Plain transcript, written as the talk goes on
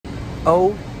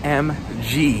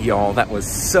OMG, y'all, that was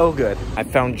so good. I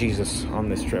found Jesus on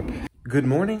this trip. Good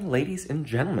morning, ladies and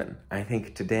gentlemen. I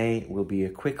think today will be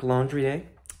a quick laundry day.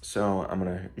 So I'm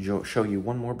gonna show you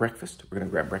one more breakfast. We're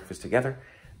gonna grab breakfast together,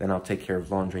 then I'll take care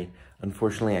of laundry.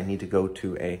 Unfortunately, I need to go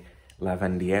to a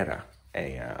lavandiera,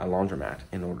 a laundromat,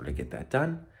 in order to get that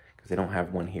done, because they don't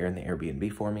have one here in the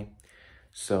Airbnb for me.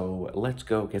 So let's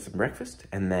go get some breakfast,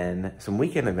 and then some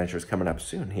weekend adventures coming up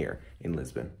soon here in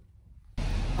Lisbon.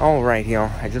 All right,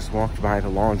 y'all, I just walked by the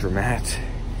laundromat.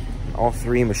 All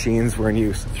three machines were in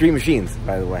use. 3 machines,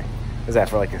 by the way. Is that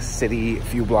for like a city, a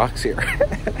few blocks here?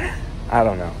 I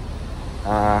don't know.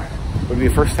 Would be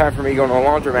the first time for me going to a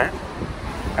laundromat.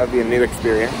 That would be a new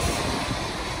experience.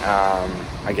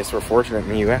 I guess we're fortunate in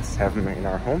the US to have them in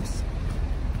our homes,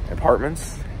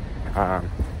 apartments. You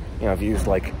know, I've used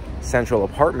like central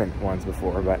apartment ones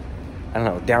before, but I don't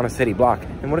know, down a city block.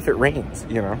 And what if it rains,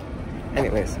 you know?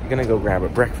 Anyways, I'm gonna go grab a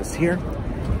breakfast here,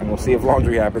 and we'll see if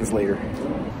laundry happens later.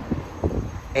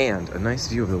 And a nice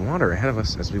view of the water ahead of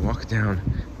us as we walk down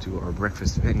to our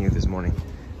breakfast venue this morning.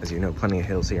 As you know, plenty of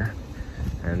hills here,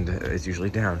 and it's usually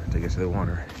down to get to the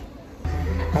water.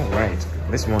 All right,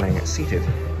 this morning, seated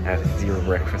at Deer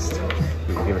Breakfast.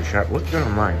 We will give it a shot. Look good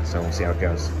online, so we'll see how it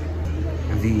goes.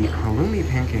 The halloumi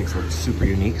pancakes look super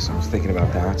unique, so I was thinking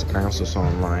about that. And I also saw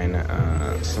online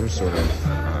some sort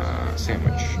of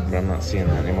sandwich, but I'm not seeing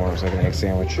that anymore. It's like an egg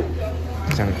sandwich.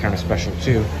 It sounded kind of special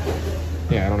too.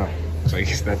 Yeah, I don't know. So I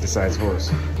guess that decides for us.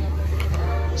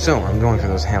 So I'm going for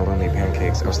those halloumi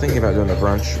pancakes. I was thinking about doing a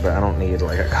brunch, but I don't need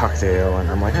like a cocktail, and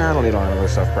I'm like, I don't need all that other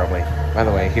stuff probably. By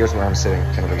the way, here's where I'm sitting,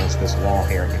 kind of against this wall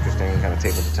here. Interesting kind of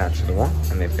tables attached to the wall,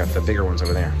 and they've got the bigger ones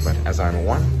over there. But as I'm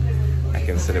one, I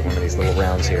can sit at one of these little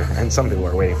rounds here, and some people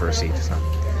are waiting for a seat, so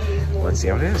let's see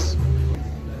how it is.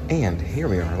 And here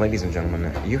we are, ladies and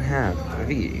gentlemen. You have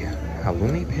the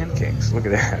halloumi pancakes. Look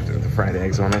at that, the fried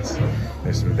eggs on it.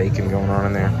 There's some bacon going on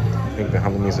in there. I think the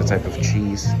halloumi is a type of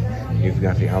cheese. You've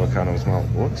got the avocado as well.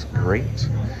 Looks great.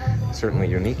 Certainly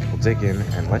unique. We'll dig in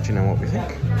and let you know what we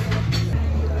think.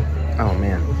 Oh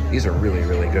man, these are really,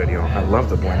 really good, y'all. I love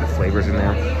the blend of flavors in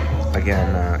there.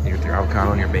 Again, your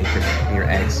avocado and your bacon and your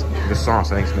eggs. The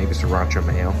sauce, I think, is maybe sriracha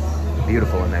mayo.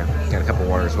 Beautiful in there. Got a cup of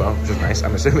water as well, which is nice.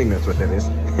 I'm assuming that's what that is.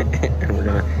 And we're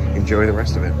gonna enjoy the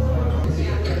rest of it.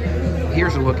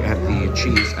 Here's a look at the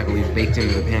cheese, I believe, baked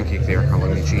into the pancake there.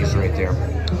 Halloumi cheese right there.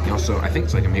 Also, I think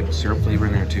it's like a maple syrup flavor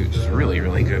in there too. Just a really,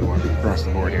 really good one across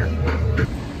the board here.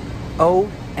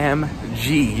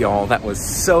 OMG, y'all, that was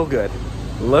so good.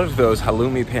 Love those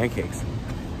halloumi pancakes.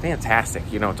 Fantastic.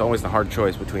 You know, it's always the hard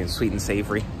choice between sweet and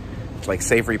savory. It's like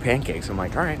savory pancakes. I'm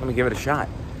like, all right, let me give it a shot.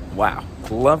 Wow,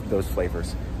 loved those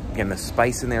flavors. Again, the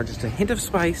spice in there, just a hint of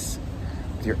spice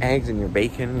with your eggs and your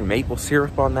bacon, your maple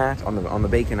syrup on that, on the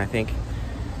bacon, I think.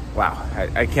 Wow,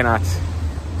 I cannot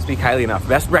speak highly enough.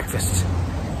 Best breakfast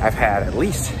I've had, at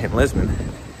least in Lisbon.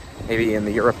 Maybe in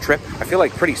the Europe trip. I feel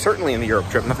like pretty certainly in the Europe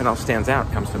trip. Nothing else stands out,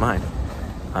 comes to mind.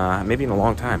 Maybe in a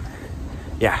long time.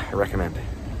 Yeah, I recommend.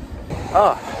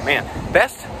 Oh, man.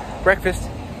 Best breakfast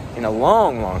in a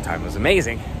long, long time. It was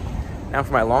amazing. Now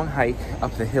for my long hike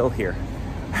up the hill here,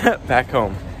 back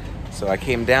home. So I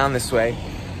came down this way.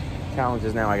 Challenge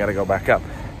is now I gotta go back up.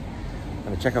 I'm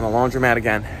gonna check on the laundromat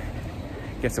again,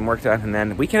 get some work done, and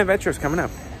then weekend adventures coming up.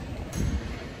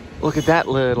 Look at that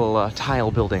little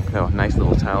tile building, though. Nice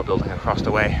little tile building across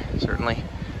the way. Certainly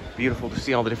beautiful to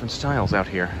see all the different styles out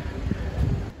here.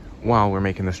 While we're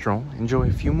making the stroll, enjoy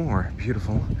a few more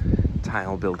beautiful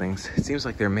tile buildings. It seems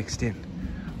like they're mixed in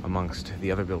amongst the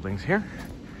other buildings here.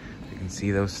 You can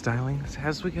see those stylings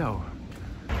as we go.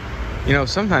 You know,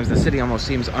 sometimes the city almost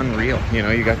seems unreal. You know,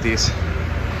 you got these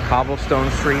cobblestone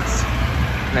streets,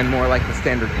 and then more like the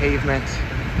standard pavement.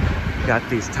 You got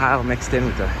these tile mixed in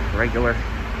with the regular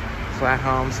flat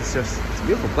homes. It's a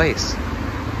beautiful place.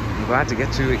 I'm glad to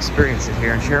get to experience it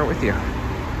here and share it with you.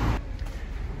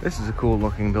 This is a cool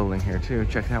looking building here too.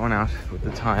 Check that one out with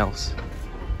the tiles.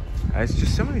 It's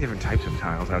just so many different types of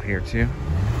tiles out here too.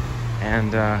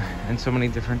 And so many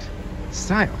different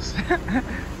styles.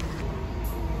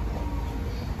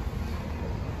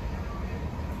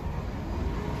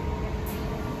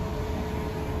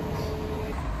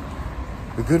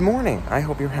 Good morning. I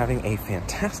hope you're having a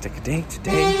fantastic day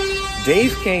today.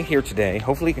 Dave K here today.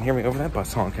 Hopefully you can hear me over that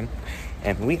bus honking.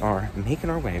 And we are making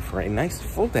our way for a nice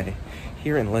full day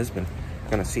here in Lisbon.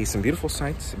 Gonna see some beautiful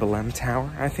sights, Belém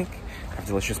Tower, I think. Have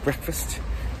delicious breakfast,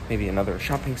 maybe another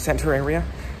shopping center area,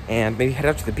 and maybe head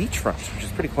out to the beachfront, which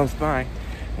is pretty close by.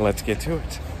 Let's get to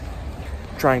it.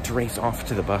 Trying to race off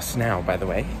to the bus now, by the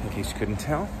way, in case you couldn't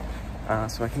tell,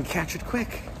 so I can catch it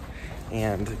quick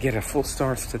and get a full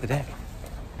start to the day.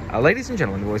 Ladies and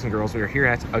gentlemen, boys and girls, we are here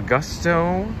at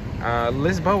Augusto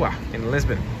Lisboa in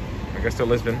Lisbon. Augusto,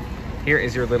 Lisbon. Here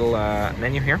is your little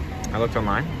menu here. I looked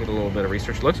online, did a little bit of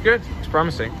research. Looks good, looks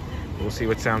promising. We'll see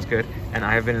what sounds good. And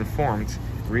I have been informed,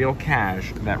 real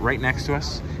cash, that right next to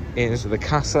us is the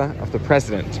casa of the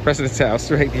president. The president's house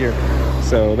right here.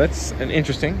 So that's an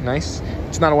interesting, nice.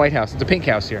 It's not a White House, it's a pink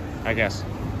house here, I guess.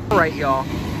 All right, y'all.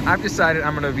 I've decided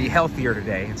I'm gonna be healthier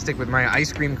today and stick with my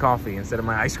ice cream coffee instead of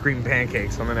my ice cream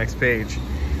pancakes on the next page.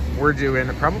 We're doing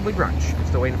probably brunch. I'm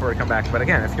still waiting for it to come back. But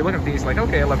again, if you're looking at these, like,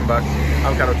 okay, 11 bucks,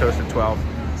 avocado toast at 12.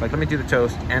 It's like, let me do the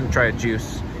toast and try a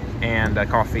juice and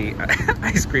coffee,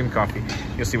 ice cream coffee.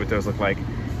 You'll see what those look like.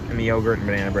 And the yogurt and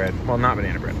banana bread. Well, not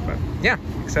banana bread, but yeah,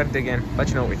 excited to dig in. Let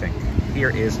you know what we think. Here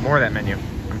is more of that menu.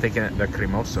 I'm thinking the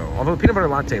cremoso. Although the peanut butter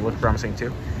latte looked promising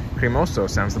too. Cremoso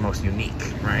sounds the most unique,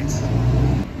 right?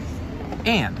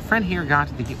 And a friend here got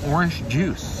the orange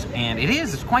juice, and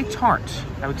it's quite tart.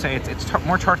 I would say it's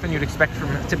more tart than you'd expect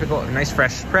from a typical, nice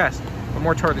fresh press, but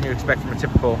more tart than you'd expect from a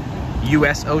typical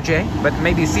US OJ, but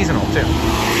maybe seasonal too.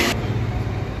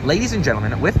 Ladies and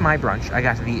gentlemen, with my brunch, I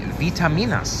got the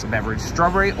Vitaminas beverage,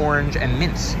 strawberry, orange, and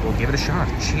mint. We'll give it a shot.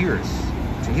 Cheers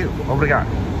to you. Obrigado.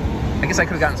 I guess I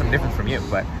could have gotten something different from you,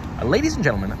 but ladies and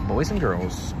gentlemen, boys and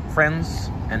girls, friends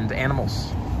and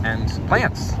animals, and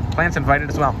plants. Plants invited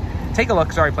as well. Take a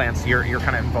look. Sorry, plants, you're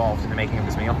kind of involved in the making of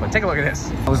this meal, but take a look at this.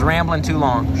 I was rambling too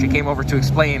long. She came over to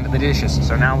explain the dishes,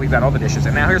 so now we've got all the dishes,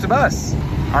 and now here's a bus.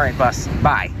 All right, bus.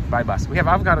 Bye. Bye, bus. We have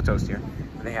avocado toast here.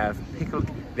 They have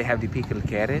the pickled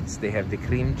carrots, they have the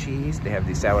cream cheese, they have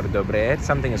the sourdough bread.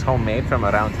 Something is homemade from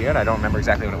around here. I don't remember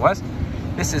exactly what it was.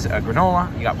 This is a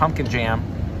granola. You got pumpkin jam,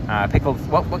 pickled,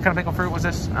 what kind of pickled fruit was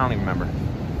this? I don't even remember.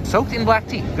 Soaked in black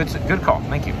tea. Good call.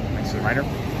 Thank you. Thanks for the reminder.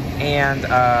 And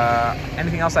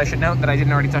anything else I should note that I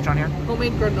didn't already touch on here?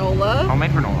 Homemade granola. Homemade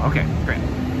granola. Okay, great.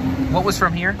 What was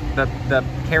from here? The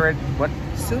carrot, what?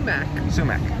 Sumac.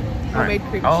 Sumac. Homemade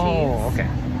cream cheese. Oh, okay.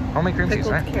 Homemade cream cheese,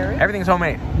 right? Carrot. Everything's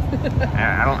homemade.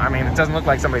 I mean, it doesn't look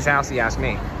like somebody's house, you ask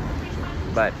me.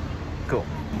 But, cool.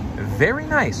 Very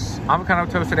nice. Avocado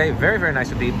toast today. Very, very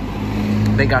nice indeed.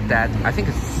 They got that, I think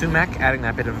it's sumac, adding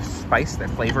that bit of spice, that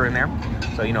flavor in there.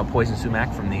 So, you know, poison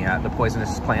sumac from the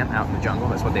poisonous plant out in the jungle.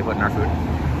 That's what they put in our food.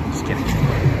 Just kidding.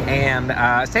 And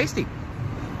it's tasty.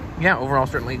 Yeah, overall,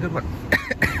 certainly a good one.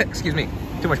 Excuse me.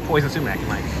 Too much poison sumac in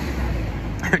mine.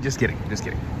 Just kidding. Just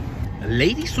kidding.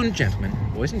 Ladies and gentlemen,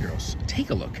 boys and girls,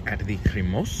 take a look at the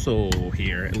cremoso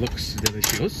here. It looks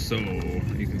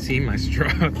delicioso. You can see my straw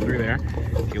through there.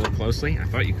 If you look closely, I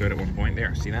thought you could at one point.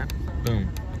 There, see that? Boom.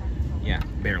 Yeah,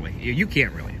 barely. You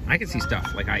can't really. I can see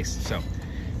stuff like ice, so.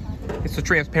 It's a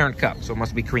transparent cup, so it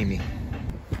must be creamy.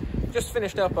 Just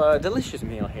finished up a delicious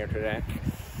meal here today.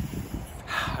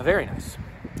 Very nice.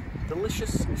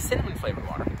 Delicious cinnamon flavored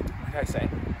water, like I say.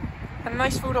 And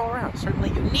nice food all around. Certainly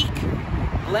unique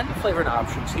blend of flavored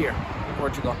options here in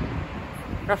Portugal.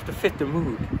 You have to fit the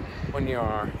mood when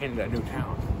you're in the new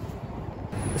town.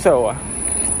 So,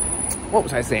 what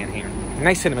was I saying here?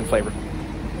 Nice cinnamon flavor.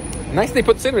 Nice they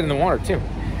put cinnamon in the water too.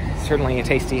 Certainly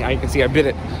tasty. You can see I bit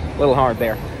it a little hard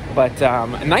there. But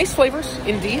nice flavors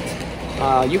indeed.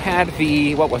 You had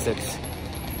the, what was it?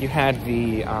 You had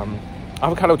the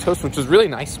avocado toast, which was really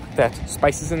nice with that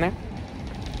spices in there.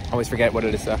 I always forget what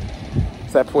it is.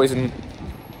 It's that poison,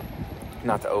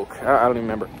 not the oak. I don't even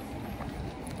remember.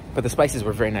 But the spices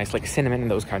were very nice, like cinnamon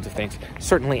and those kinds of things.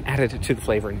 Certainly added to the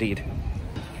flavor indeed.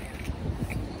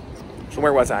 So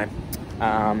where was I?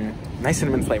 Nice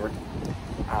cinnamon flavor.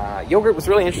 Yogurt was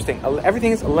really interesting.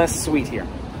 Everything is less sweet here,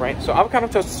 right? So avocado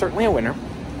toast is certainly a winner.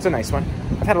 It's a nice one.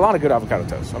 I've had a lot of good avocado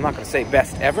toast. I'm not going to say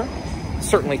best ever.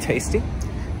 Certainly tasty.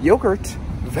 Yogurt,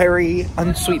 very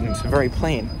unsweetened, very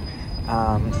plain.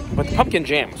 But the pumpkin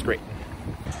jam was great.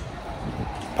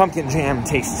 Pumpkin jam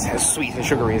tastes as sweet and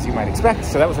sugary as you might expect,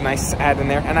 so that was a nice add in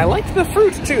there. And I liked the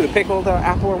fruit too, the pickled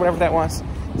apple or whatever that was.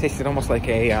 Tasted almost like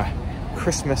a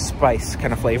Christmas spice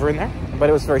kind of flavor in there, but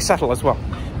it was very subtle as well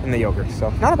in the yogurt.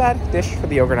 So not a bad dish for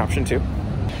the yogurt option too.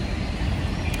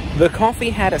 The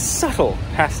coffee had a subtle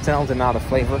pastel de nata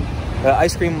flavor. The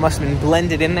ice cream must have been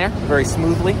blended in there very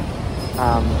smoothly.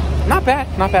 Not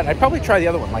bad, not bad. I'd probably try the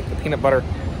other one, like the peanut butter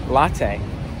latte,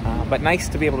 but nice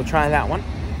to be able to try that one.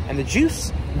 And the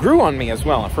juice grew on me as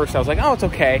well. At first I was like, oh, it's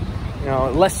okay. You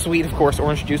know, less sweet, of course,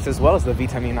 orange juice as well as the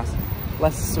Vitaminas.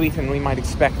 Less sweet than we might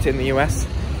expect in the US.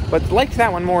 But liked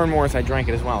that one more and more as I drank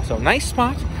it as well. So nice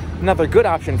spot, another good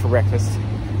option for breakfast.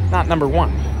 Not number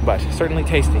one, but certainly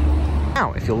tasty.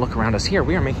 Now, if you'll look around us here,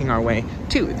 we are making our way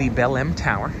to the Belém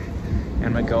Tower. And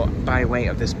I'm gonna go by way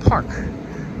of this park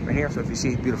right here. So if you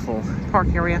see beautiful park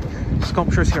area,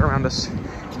 sculptures here around us,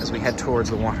 as we head towards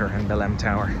the water and Belém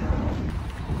Tower.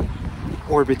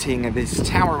 Orbiting this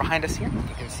tower behind us here,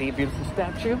 you can see a beautiful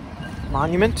statue,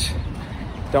 monument.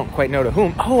 Don't quite know to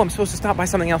whom. Oh, I'm supposed to stop by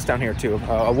something else down here too,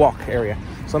 a walk area.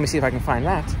 So let me see if I can find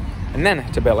that. And then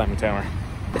to Belém Tower.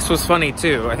 This was funny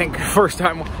too. I think first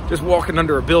time just walking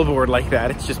under a billboard like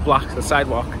that, it just blocks the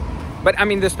sidewalk. But I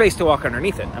mean, there's space to walk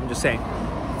underneath it. I'm just saying,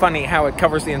 funny how it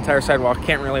covers the entire sidewalk,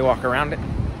 can't really walk around it.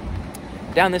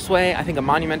 Down this way, I think a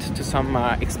monument to some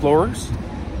explorers,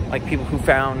 like people who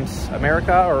found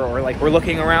America or like we're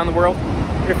looking around the world,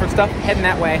 different stuff, heading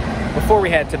that way before we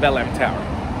head to Belém Tower.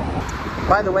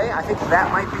 By the way, I think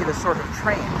that might be the sort of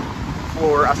train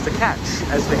for us to catch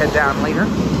as we head down later.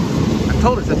 I'm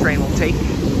told it's a train we'll take.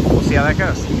 We'll see how that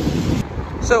goes.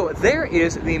 So there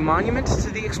is the monument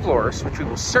to the explorers, which we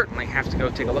will certainly have to go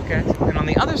take a look at. And on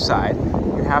the other side,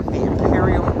 you have the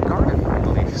Imperial Garden, I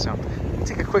believe. So we'll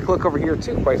take a quick look over here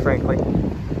too, quite frankly.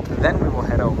 Then we will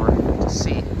head over to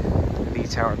see the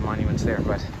Tower and monuments there.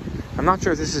 But I'm not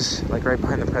sure if this is like right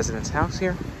behind the president's house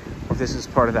here, or if this is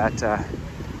part of that,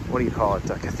 what do you call it,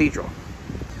 cathedral.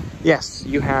 Yes,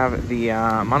 you have the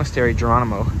Monastery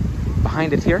Geronimo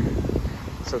behind it here.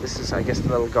 So this is, I guess, the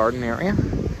little garden area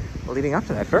leading up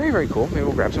to that. Very, very cool. Maybe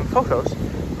we'll grab some photos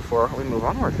before we move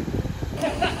onward.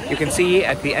 You can see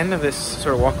at the end of this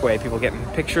sort of walkway, people getting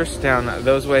pictures down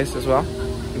those ways as well.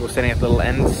 People setting up little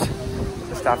ends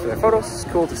to stop for their photos. It's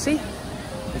cool to see.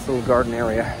 This little garden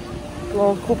area. A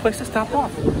little cool place to stop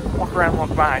off. Walk around,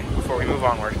 walk by before we move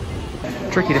onward.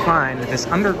 Tricky to find this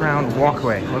underground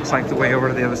walkway. Looks like the way over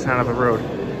to the other side of the road.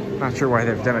 Not sure why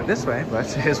they've done it this way, but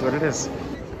it is what it is.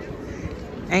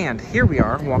 And here we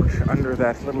are, walked under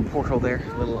that little portal there,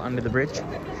 a little under the bridge.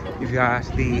 You've got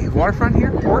the waterfront here,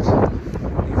 port.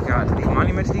 You've got the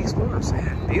monument to the explorers.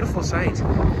 Beautiful sight.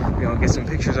 We'll get some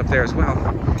pictures up there as well.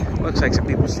 Looks like some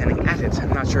people standing at it.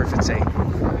 I'm not sure if it's a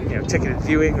ticketed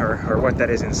viewing or what that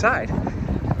is inside.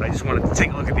 But I just wanted to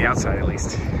take a look at the outside at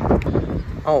least.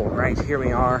 Oh, right, here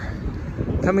we are.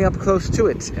 Coming up close to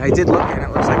it. I did look and it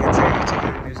looks like it's a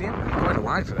ticketed museum. Quite a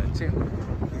line for that too.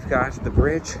 You've got the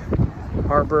bridge.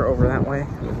 Harbor over that way.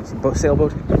 There's a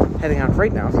sailboat heading out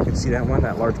right now, if you can see that one,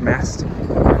 that large mast.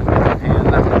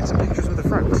 And I'm gonna get some pictures with the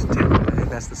front too. I think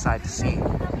that's the side to see.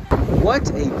 What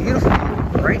a beautiful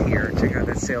view right here. Check out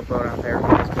that sailboat out there.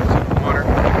 Water.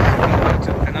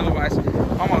 And otherwise,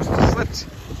 almost slipped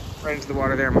right into the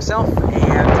water there myself.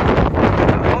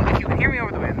 And if you can hear me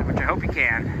over the wind, which I hope you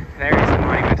can, there is the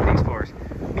monument to the explorers.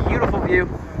 Beautiful view.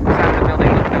 Inside the building,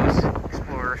 look at those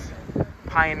explorers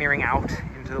pioneering out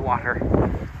into the water.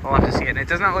 We'll have to see it. And it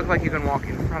does not look like you can walk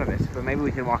in front of it, but maybe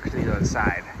we can walk to the other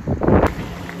side.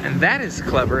 And that is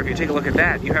clever. If you take a look at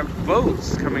that, you have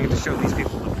boats coming to show these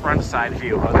people the front side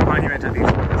view of the monument of the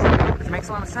explorers, which makes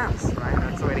a lot of sense, right?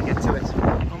 That's the way to get to it.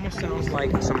 Almost sounds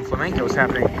like some flamenco is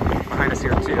happening behind us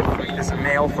here too. There's a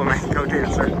male flamenco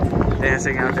dancer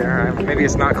dancing out there. Maybe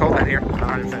it's not cold out here. I'm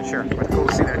not 100% sure, but cool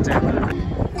to see that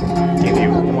too. Give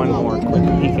you one more quick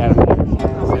peek at it.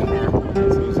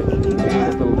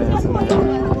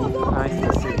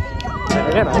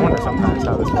 Again, I wonder sometimes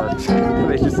how this works.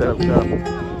 They just set up shop in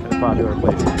a popular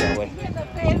place in Cali.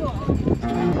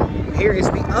 Here is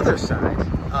the other side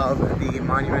of the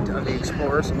monument of the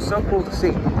explorers. So cool to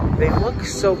see. They look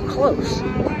so close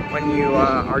when you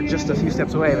are just a few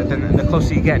steps away, but then the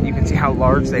closer you get, you can see how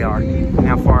large they are and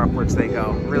how far upwards they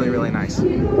go. Really, really nice.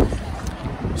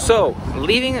 So,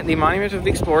 leaving the monument of the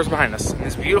explorers behind us, and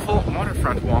this beautiful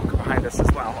waterfront walk behind us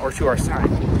as well, or to our side,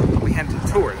 we head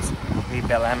towards the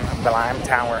Belém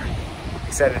Tower.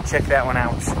 He said to check that one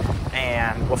out,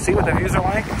 and we'll see what the views are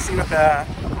like, and see what the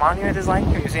monument is like,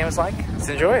 the museum is like. Let's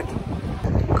enjoy it.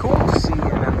 Cool to see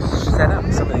them set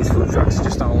up some of these food trucks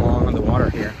just along the water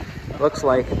here. Looks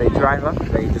like they drive up,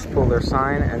 they just pull their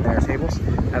sign and their tables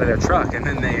out of their truck, and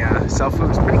then they sell food.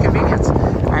 It's pretty convenient.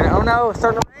 And oh no, it's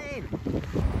starting to rain!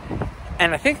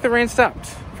 And I think the rain stopped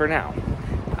for now.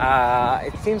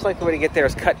 It seems like the way to get there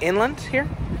is cut inland here.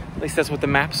 At least that's what the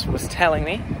maps was telling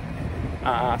me. So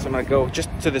I'm gonna go just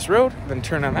to this road, then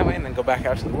turn down that way, and then go back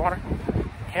out to the water.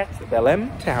 At the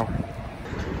Belém Tower.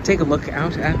 Take a look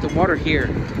out at the water here.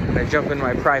 I'm gonna jump in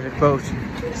my private boat,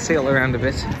 sail around a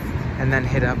bit, and then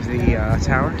hit up the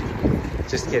tower.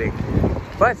 Just kidding.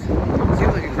 But it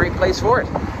seems like a great place for it.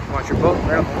 You want your boat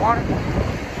right on the water.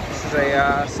 This is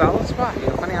a solid spot. You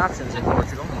have plenty of options in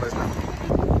Portugal, Lisbon.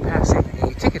 Passing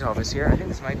a ticket office here. I think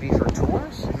this might be for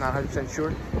tours. I'm not 100%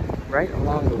 sure. Right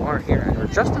along the water here, and we're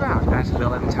just about at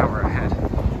Belém Tower ahead.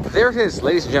 There it is,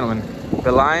 ladies and gentlemen.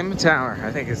 Belém Tower,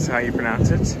 I think is how you pronounce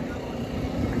it.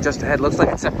 And just ahead, looks like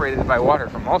it's separated by water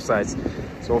from all sides.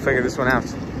 So we'll figure this one out.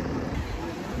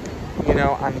 You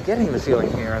know, I'm getting the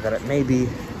feeling here that it may be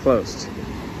closed.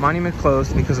 Monument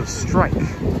closed because of strike.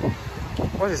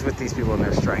 What is with these people and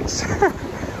their strikes?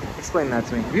 Explain that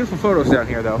to me. Beautiful photos down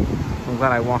here, though. I'm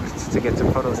glad I walked to get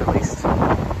some photos at least.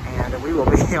 And we will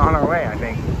be on our way, I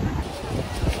think.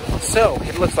 So,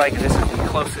 it looks like this is the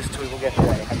closest we will get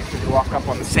today. I guess we could walk up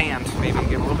on the sand, maybe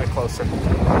get a little bit closer.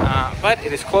 But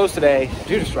it is closed today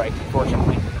due to strike,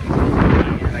 unfortunately.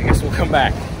 And I guess we'll come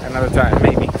back another time,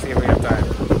 maybe, see if we have time.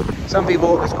 Some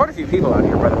people, there's quite a few people out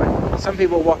here, by the way. Some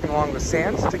people walking along the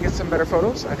sand to get some better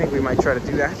photos. I think we might try to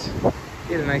do that.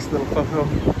 Get a nice little photo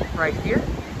right here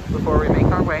before we make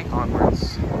our way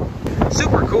onwards.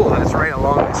 Super cool that it's right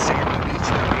along this sandy beach.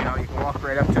 You know, you can walk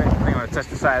right up to it. I think I'm going to touch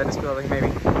the side of this building, maybe.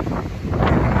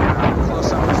 And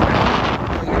close up this way.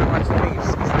 You're going to watch the waves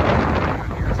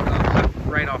here as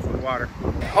well, right off the water.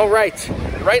 All right,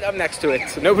 right up next to it.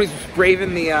 So nobody's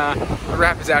braving the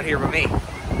rapids out here but me.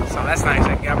 So that's nice.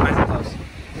 I can get up nice and close.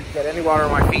 Get any water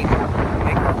on my feet.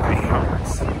 Make our way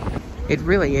onwards. It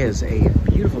really is a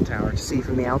beautiful tower to see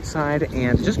from the outside,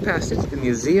 and just past it, the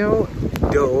Museo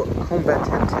do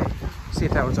Combatente. See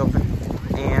if that one's open.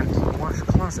 And wash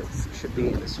closets should be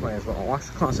this way as well. Wash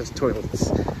closets,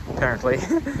 toilets, apparently.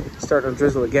 Starting to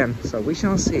drizzle again, so we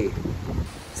shall see.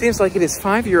 Seems like it is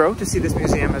 €5 to see this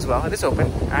museum as well. It is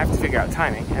open. I have to figure out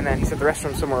timing. And then he said the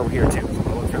restroom's somewhere over here too, so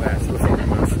we'll look for that before we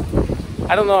move.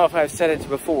 I don't know if I've said it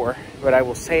before, but I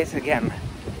will say it again.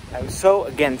 I'm so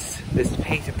against this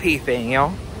pay-to-pee thing,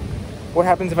 y'all. What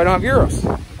happens if I don't have euros?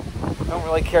 I don't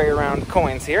really carry around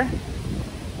coins here.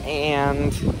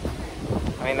 And,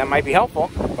 I mean, that might be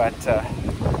helpful, but I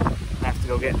have to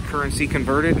go get currency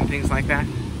converted and things like that.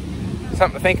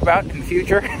 Something to think about in the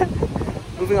future.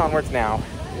 Moving onwards now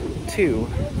to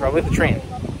probably the train.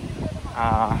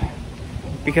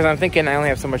 Because I'm thinking I only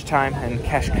have so much time, and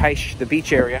Cascais, the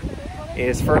beach area,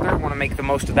 is further. I want to make the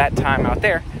most of that time out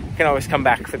there. I can always come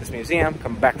back for this museum,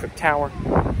 come back for the tower,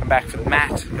 come back for the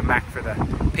mat, come back for the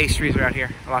pastries around here.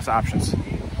 Lots of options.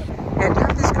 And you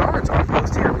have these guards on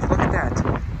post here. Look at that.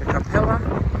 The Capella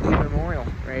e Memorial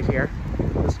right here.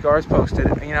 Those guards posted.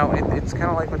 You know, it's kind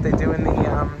of like what they do in the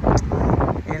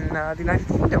United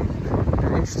Kingdom.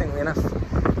 And interestingly enough,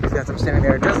 you've got them standing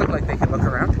there. It does look like they can look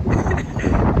around,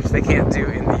 which they can't do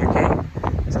in the UK.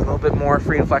 It's a little bit more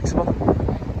free and flexible.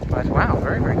 But wow,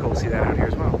 very, very cool to see that out here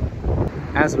as well.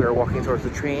 As we are walking towards the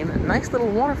train, a nice little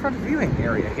waterfront viewing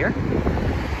area here.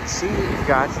 You see, we've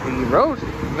got the road,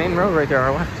 main road right there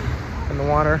on our left. And the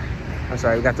water, I'm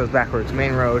sorry, we got those backwards.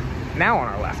 Main road now on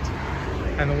our left.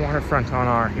 And the waterfront on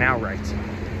our now right.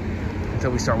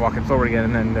 Until we start walking forward again,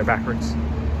 and then they're backwards.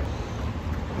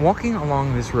 Walking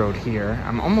along this road here,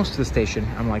 I'm almost to the station.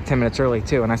 I'm like 10 minutes early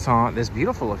too, and I saw this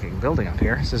beautiful looking building out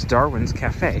here. It says Darwin's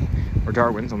Cafe, or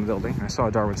Darwin's on the building. I saw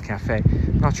a Darwin's Cafe.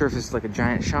 Not sure if this is like a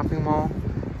giant shopping mall,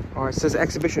 or it says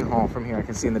exhibition hall from here. I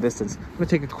can see in the distance. I'm gonna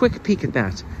take a quick peek at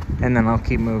that, and then I'll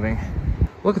keep moving.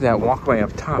 Look at that walkway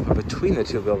up top between the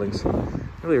two buildings.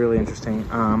 Really, really interesting.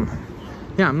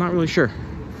 Yeah, I'm not really sure.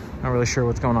 Not really sure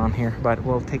what's going on here, but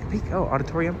we'll take a peek. Oh,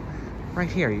 auditorium. Right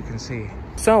here, you can see.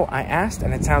 So I asked,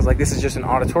 and it sounds like this is just an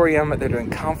auditorium. They're doing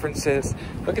conferences.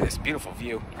 Look at this beautiful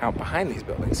view out behind these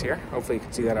buildings here. Hopefully you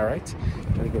can see that all right.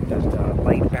 Try to get that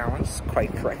light balance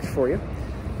quite correct for you.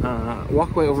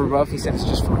 Walkway over above, he said it's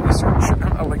just for research.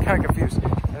 I'm like kind of confused.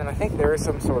 And then I think there is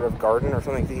some sort of garden or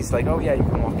something. He's like, oh yeah, you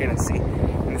can walk in and see.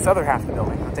 In this other half of the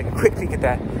building, I'll take a quick peek at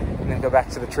that and then go back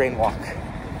to the train walk.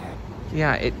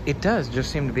 Yeah, it does just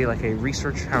seem to be like a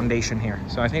research foundation here.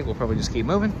 So I think we'll probably just keep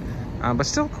moving. But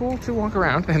still cool to walk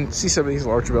around and see some of these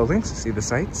larger buildings, see the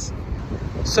sights.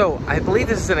 So I believe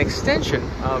this is an extension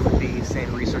of the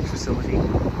same research facility. You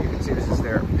can see this is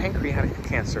their pancreatic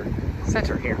cancer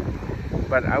center here.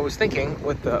 But I was thinking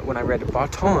when I read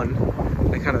Botton,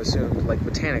 I kind of assumed like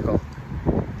botanical.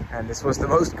 And this was the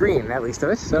most green, at least of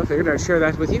it. So I figured I'd share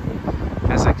that with you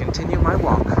as I continue my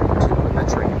walk to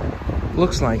the train.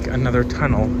 Looks like another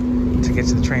tunnel to get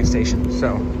to the train station.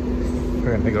 So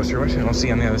we're gonna go through it and we'll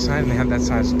see on the other side, and they have that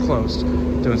side closed,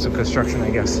 doing some construction, I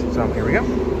guess. So here we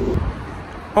go.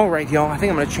 All right, y'all, I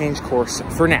think I'm gonna change course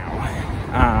for now.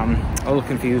 A little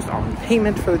confused on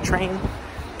payment for the train.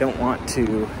 Don't want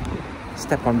to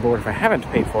step on board if I haven't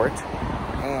paid for it.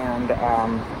 And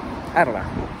I don't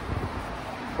know.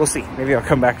 We'll see, maybe I'll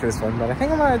come back to this one, but I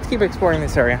think I'm gonna keep exploring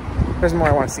this area. There's more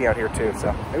I wanna see out here too,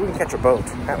 so maybe we can catch a boat.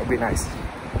 That would be nice.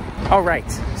 All right,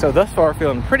 so thus far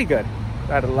feeling pretty good.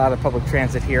 Got a lot of public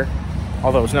transit here,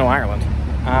 although it's no Ireland.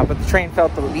 But the train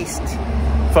felt the least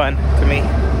fun to me.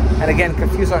 And again,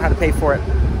 confused on how to pay for it.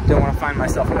 Don't want to find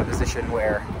myself in a position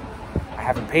where I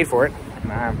haven't paid for it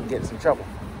and I'm getting some trouble.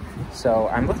 So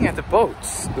I'm looking at the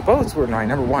boats. The boats were my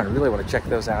number one. I really want to check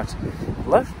those out.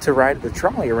 Love to ride the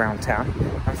trolley around town.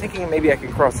 I'm thinking maybe I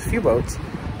could cross a few boats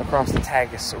across the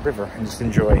Tagus River and just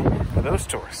enjoy those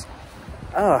tours.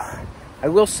 I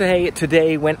will say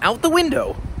today went out the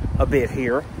window a bit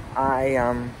here.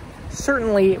 I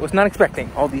certainly was not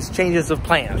expecting all these changes of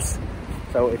plans.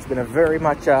 So it's been a very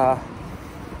much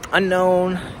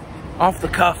unknown, off the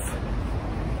cuff,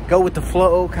 go with the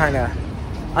flow, kind of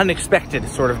unexpected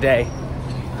sort of day.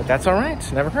 But that's all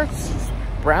right, never hurts.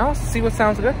 Browse, see what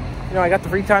sounds good. You know, I got the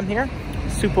free time here.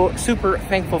 Super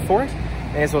thankful for it.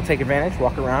 May as well take advantage,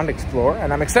 walk around, explore,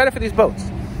 and I'm excited for these boats.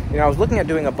 You know, I was looking at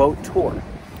doing a boat tour,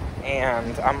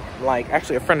 and I'm like,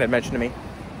 actually a friend had mentioned to me,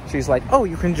 she's like, oh,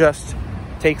 you can just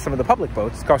take some of the public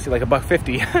boats. It costs you like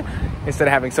 $1.50 instead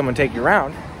of having someone take you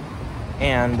around,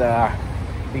 and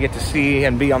you get to see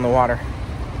and be on the water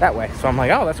that way. So I'm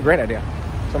like, oh, that's a great idea.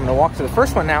 So I'm gonna walk to the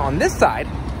first one now on this side,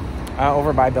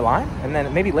 over by Belime, and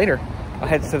then maybe later I'll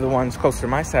head to the ones closer to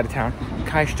my side of town,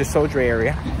 Cache de Sodre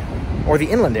area, or the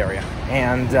inland area,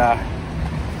 and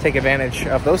take advantage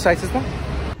of those sites as well.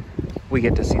 We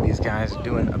get to see these guys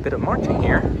doing a bit of marching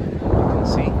here. You can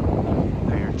see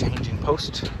they're changing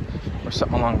post or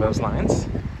something along those lines.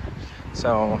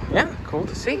 So yeah, cool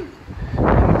to see. And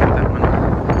look at that one.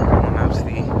 Maps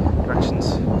the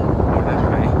directions over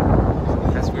that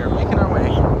way as we are making our way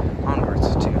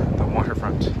onwards to the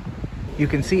waterfront. You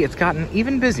can see it's gotten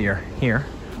even busier here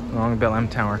along Belem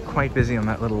Tower. Quite busy on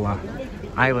that little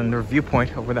island or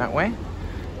viewpoint over that way.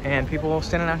 And people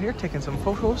standing out here taking some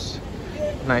photos.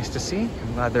 Nice to see.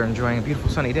 I'm glad they're enjoying a beautiful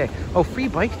sunny day. Oh, free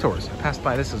bike tours. I passed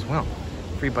by this as well.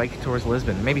 Free bike tours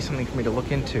Lisbon. Maybe something for me to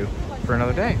look into for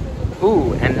another day.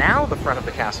 Ooh, and now the front of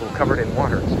the castle covered in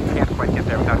water. So you can't quite get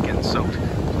there without getting soaked.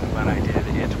 I'm glad I did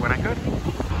it when I could.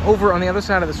 Over on the other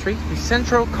side of the street, the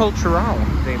Centro Cultural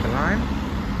de Belime.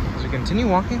 As we continue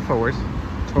walking forward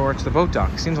towards the boat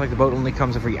dock. Seems like the boat only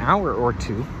comes every hour or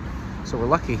two. So we're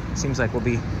lucky. It seems like we'll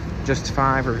be just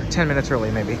 5 or 10 minutes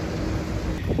early, maybe.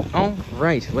 All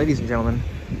right, ladies and gentlemen,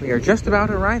 we are just about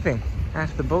arriving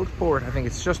at the boat port. I think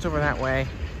it's just over that way,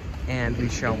 and we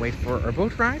shall wait for our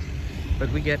boat ride.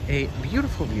 But we get a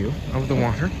beautiful view of the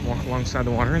water, walk alongside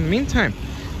the water. In the meantime,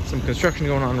 some construction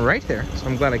going on right there, so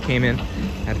I'm glad I came in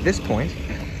at this point,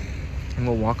 and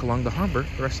we'll walk along the harbor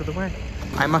the rest of the way.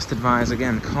 I must advise,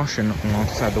 again, caution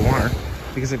alongside the water,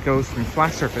 because it goes from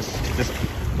flat surface to just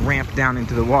ramp down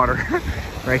into the water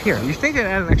right here. You think they'd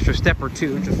add an extra step or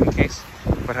two just in case,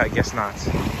 but I guess not.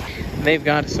 They've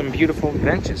got some beautiful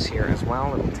benches here as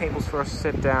well, little tables for us to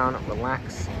sit down,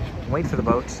 relax, wait for the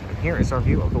boats, and here is our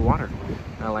view of the water.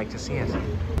 I like to see it.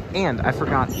 And I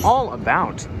forgot all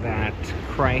about that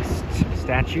Christ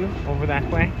statue over that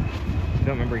way. I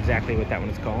don't remember exactly what that one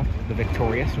is called, the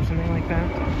Victorious or something like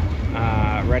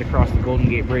that. Right across the Golden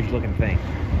Gate Bridge looking thing.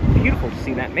 Beautiful to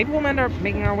see that. Maybe we'll end up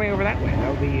making our way over that way.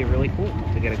 That would be really cool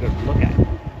to get a good look at.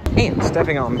 And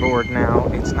stepping on board now,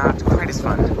 it's not quite as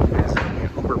fun as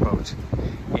an Uber boat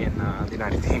in the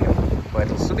United Kingdom, but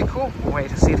it'll still be cool. A way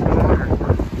to see it from the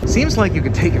water. Seems like you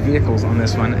could take vehicles on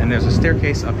this one, and there's a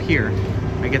staircase up here.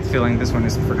 I get the feeling this one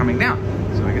is for coming down,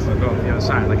 so I guess I'll go on the other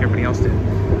side like everybody else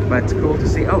did. But it's cool to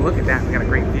see. Oh, look at that. We got a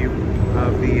great view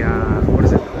of the, what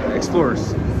is it?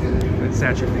 Explorers. The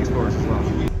statue of the Explorers as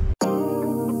well.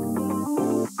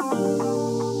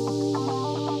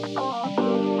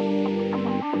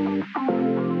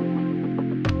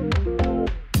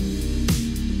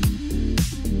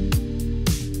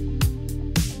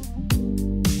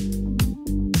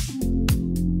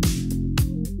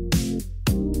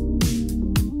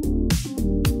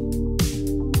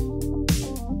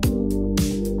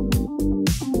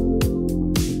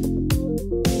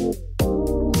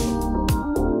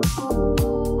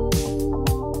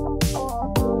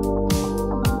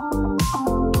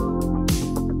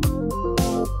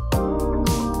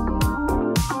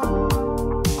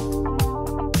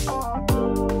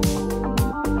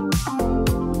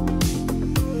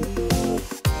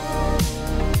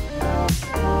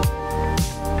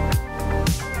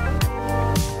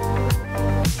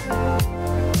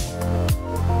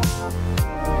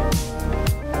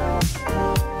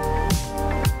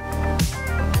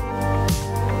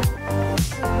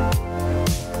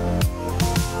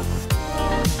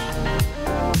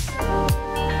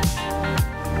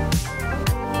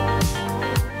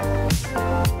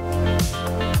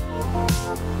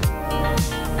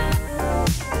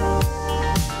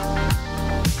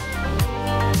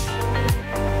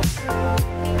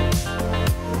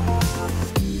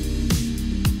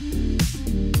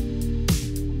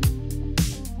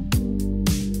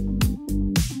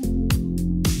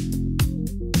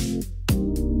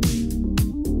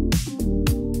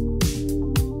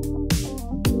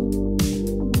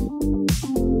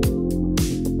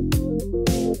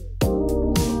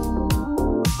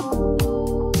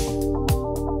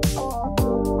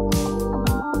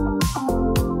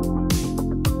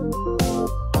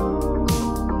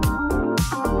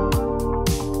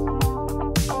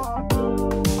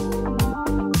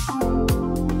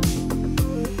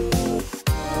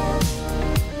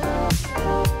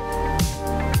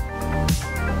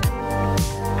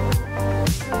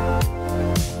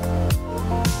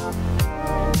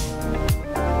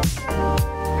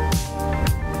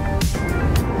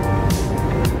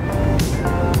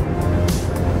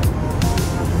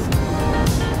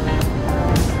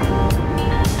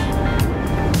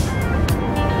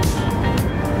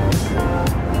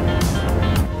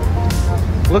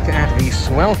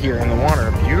 swell here in the water.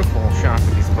 A beautiful shot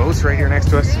with these boats right here next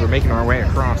to us as we're making our way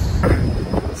across.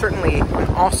 Certainly an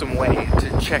awesome way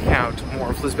to check out more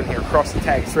of Lisbon here, across the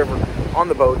Tagus River on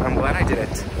the boat. I'm glad I did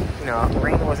it. You know,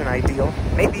 rain wasn't ideal.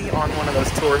 Maybe on one of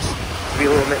those tours to be a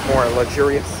little bit more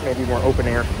luxurious, maybe more open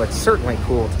air, but certainly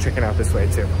cool to check it out this way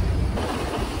too.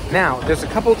 Now, there's a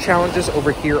couple challenges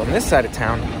over here on this side of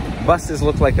town. Buses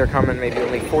look like they're coming maybe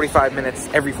only 45 minutes,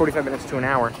 every 45 minutes to an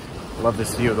hour. Love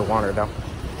this view of the water though.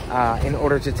 In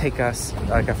order to take us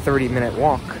like a 30-minute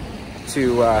walk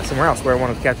to somewhere else where I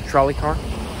wanted to catch a trolley car.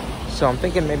 So I'm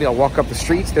thinking maybe I'll walk up the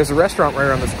streets. There's a restaurant right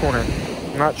around this corner.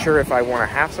 I'm not sure if I want to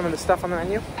have some of the stuff on the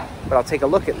menu, but I'll take a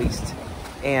look at least.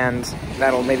 And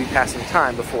that'll maybe pass some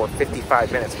time before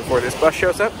 55 minutes before this bus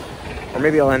shows up. Or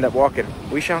maybe I'll end up walking.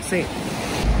 We shall see.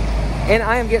 And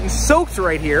I am getting soaked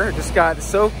right here. I just got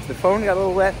soaked. The phone got a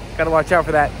little wet. Got to watch out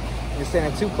for that. You're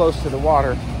standing too close to the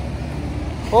water.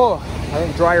 Oh, I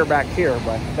think drier back here,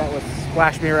 but that was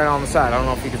splashed me right on the side. I don't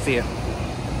know if you can see it.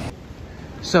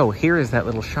 So here is that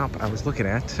little shop I was looking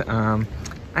at. I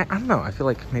don't know. I feel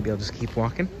like maybe I'll just keep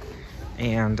walking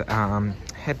and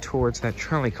head towards that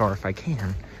trolley car if I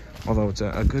can. Although it's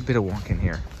a good bit of walking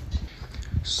here.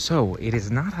 So it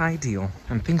is not ideal.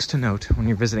 And things to note when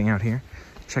you're visiting out here.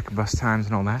 Check bus times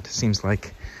and all that. Seems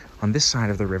like on this side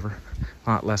of the river, a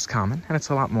lot less common. And it's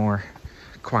a lot more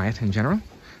quiet in general.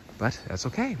 But that's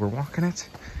okay. We're walking it.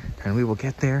 And we will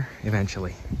get there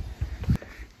eventually.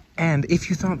 And if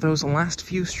you thought those last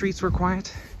few streets were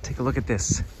quiet, take a look at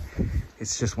this.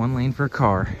 It's just one lane for a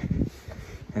car.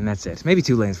 And that's it. Maybe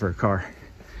 2 lanes for a car.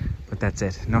 But that's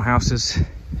it. No houses.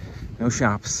 No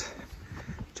shops.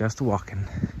 Just walking.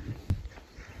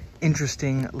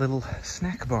 Interesting little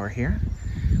snack bar here.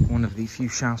 One of the few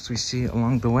shops we see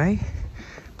along the way.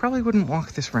 Probably wouldn't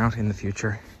walk this route in the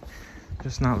future.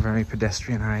 Just not very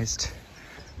pedestrianized.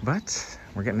 But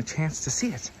we're getting a chance to see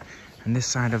it. On this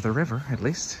side of the river, at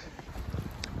least.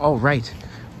 All right.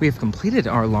 We have completed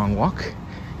our long walk.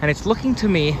 And it's looking to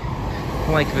me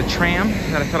like the tram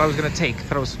that I thought I was going to take. I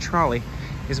thought it was a trolley.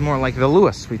 Is more like the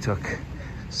Lewis we took.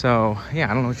 So, yeah,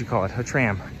 I don't know what you call it. A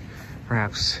tram,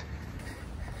 perhaps.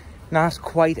 Not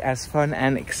quite as fun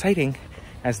and exciting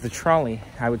as the trolley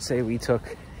I would say we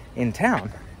took in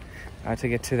town to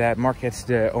get to that Market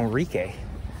de Enrique.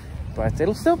 But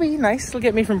it'll still be nice. It'll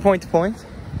get me from point to point.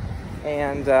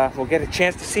 And we'll get a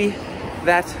chance to see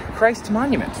that Christ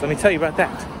monument. Let me tell you about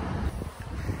that.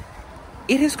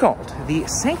 It is called the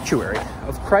Sanctuary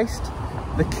of Christ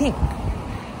the King.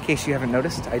 In case you haven't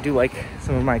noticed, I do like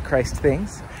some of my Christ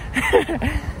things.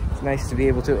 It's nice to be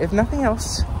able to, if nothing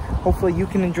else, hopefully you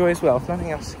can enjoy as well. If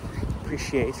nothing else,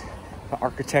 appreciate the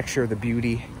architecture, the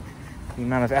beauty, the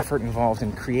amount of effort involved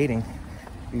in creating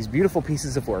these beautiful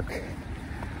pieces of work.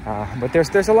 But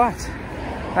there's a lot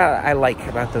I like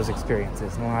about those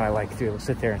experiences, and a lot I like to be able to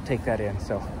sit there and take that in.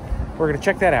 So we're going to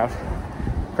check that out.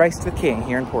 Christ the King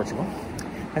here in Portugal.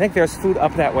 I think there's food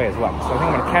up that way as well. So I think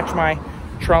I'm going to catch my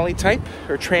trolley type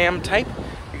or tram type.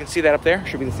 You can see that up there.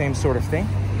 Should be the same sort of thing.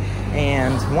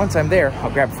 And once I'm there,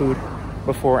 I'll grab food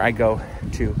before I go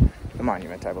to the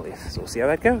monument, I believe. So we'll see how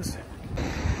that goes.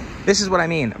 This is what I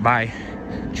mean by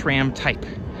tram type.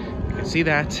 You can see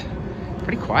that.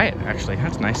 Pretty quiet, actually.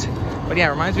 That's nice. But yeah,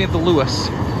 it reminds me of the Lewis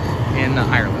in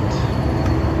Ireland.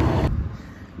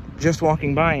 Just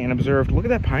walking by and observed, look at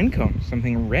that pine cone.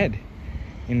 Something red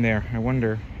in there. I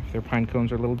wonder if their pine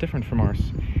cones are a little different from ours.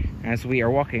 As we are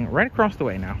walking right across the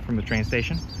way now from the train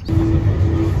station. We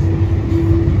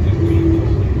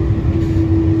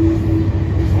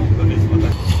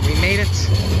made it.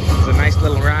 It was a nice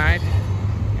little ride.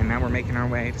 And now we're making our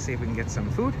way to see if we can get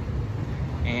some food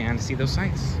and see those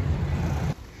sights.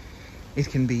 It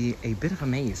can be a bit of a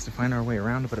maze to find our way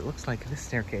around, but it looks like this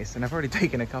staircase, and I've already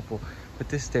taken a couple, but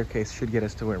this staircase should get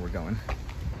us to where we're going.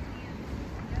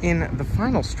 In the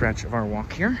final stretch of our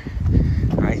walk here,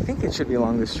 I think it should be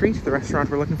along the street, the restaurant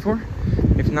we're looking for.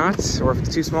 If not, or if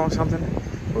it's too small or something,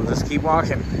 we'll just keep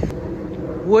walking.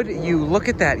 Would you look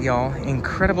at that, y'all?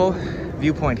 Incredible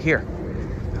viewpoint here.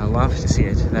 I love to see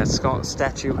it. That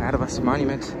statue out of us,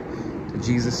 monument to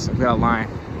Jesus. I've got a line.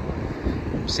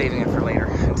 I'm saving it for later,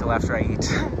 until after I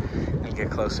eat and get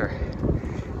closer.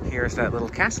 Here's that little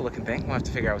castle-looking thing. We'll have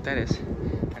to figure out what that is.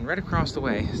 And right across the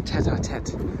way is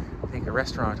Tete-a-Tete. I think a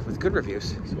restaurant with good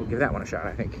reviews, so we'll give that one a shot,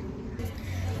 I think.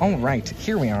 All right,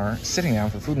 here we are, sitting down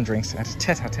for food and drinks at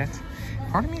Tete-a-Tete.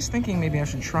 Part of me is thinking maybe I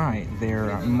should try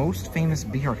their most famous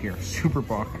beer here,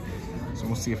 Superbock. So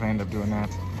we'll see if I end up doing that.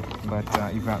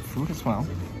 But you've got food as well.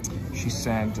 She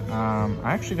said,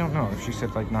 I actually don't know if she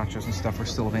said like nachos and stuff are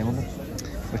still available,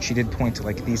 but she did point to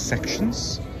like these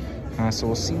sections. So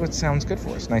we'll see what sounds good for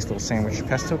us. Nice little sandwich.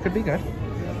 Pesto could be good.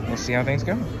 we'll see how things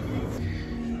go.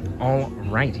 All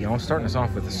right, y'all, starting us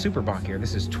off with the Super Bach here.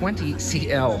 This is 20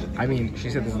 CL. I mean, she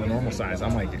said this is the normal size.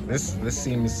 I'm like, this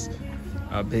seems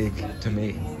big to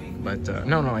me. But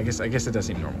no, I guess it does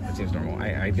seem normal. It seems normal.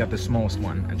 I got the smallest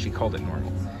one, and she called it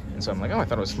normal. And so I'm like, oh, I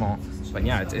thought it was small. But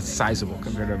yeah, it's sizable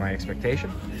compared to my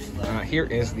expectation. Here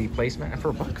is the placement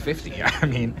for $1.50. I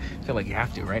mean, I feel like you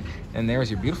have to, right? And there's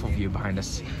your beautiful view behind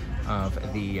us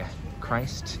of the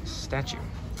Christ statue.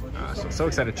 So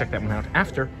excited to check that one out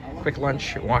after quick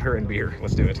lunch, water, and beer.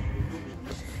 Let's do it.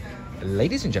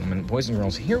 Ladies and gentlemen, boys and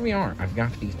girls, here we are. I've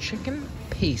got the chicken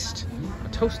paste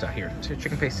toasta here,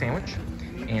 chicken paste sandwich,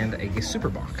 and a Super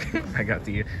Bach. I got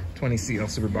the 20 CL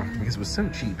Super Bach because it was so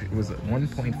cheap. It was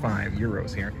 1.5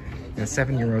 euros here, and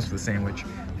 7 euros for the sandwich,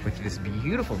 with this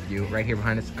beautiful view right here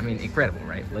behind us. I mean, incredible,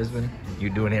 right? Lisbon, you're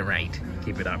doing it right.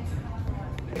 Keep it up.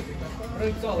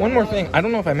 One more thing, I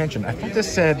don't know if I mentioned, I thought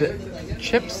this said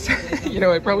chips. You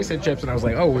know, it probably said chips, and I was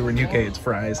like, oh, we were in UK, it's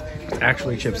fries. It's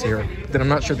actually chips here. Then I'm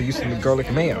not sure they're using the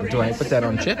garlic mayo. Do I put that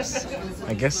on chips?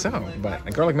 I guess so, but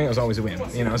garlic mayo is always a win,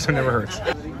 you know, so it never hurts.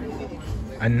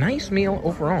 A nice meal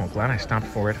overall. Glad I stopped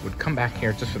for it. Would come back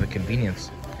here just for the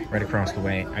convenience right across the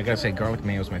way. I gotta say, garlic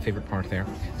mayo is my favorite part there.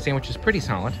 The sandwich is pretty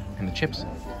solid, and the chips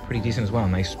pretty decent as well.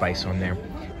 Nice spice on there.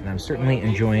 And I'm certainly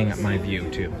enjoying my view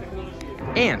too.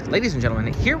 And ladies and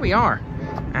gentlemen, here we are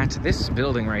at this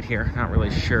building right here. Not really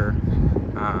sure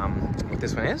what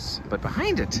this one is, but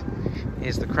behind it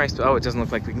is the Christ. Oh, it doesn't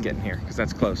look like we can get in here because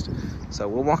that's closed. So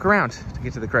we'll walk around to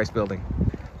get to the Christ building.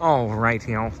 All right,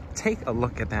 y'all, take a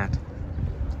look at that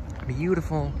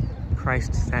beautiful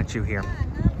Christ statue here.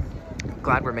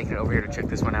 Glad we're making it over here to check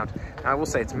this one out. Now, I will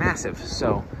say it's massive,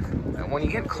 so when you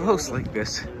get close like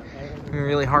this, it's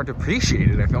really hard to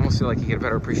appreciate it. I almost feel like you get a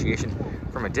better appreciation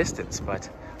from a distance, but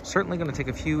I'm certainly going to take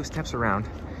a few steps around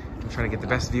and try to get the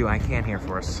best view I can here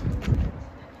for us.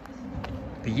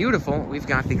 Beautiful. We've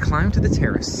got the climb to the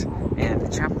terrace and the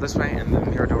chapel this way, and the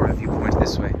Mirador, the viewpoint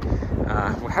this way.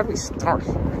 Well, how do we start?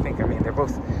 I mean, they're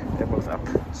both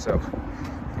up, so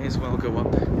may as well go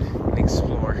up and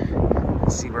explore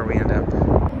and see where we end up.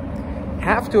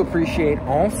 Have to appreciate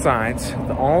all sides,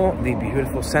 all the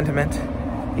beautiful sentiment,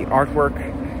 the artwork.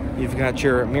 You've got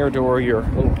your Mirador, your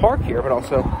little park here, but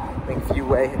also a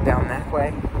viewway down that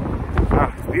way.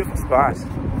 Ah, it's a beautiful spot.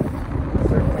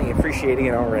 Certainly appreciating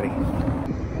it already.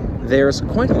 There's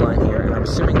quite a line here, and I'm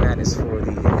assuming that is for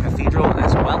the cathedral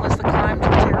as well as the climb to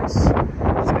the terrace.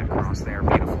 Let's get across there,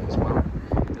 beautiful as well.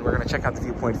 And we're gonna check out the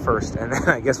viewpoint first, and then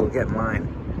I guess we'll get in line.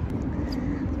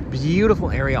 Beautiful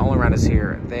area all around us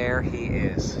here. There he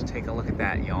is. Take a look at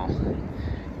that, y'all.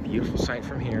 Beautiful sight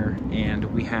from here, and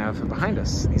we have behind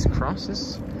us these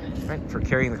crosses, right? For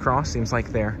carrying the cross, seems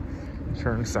like they're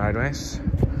turned sideways,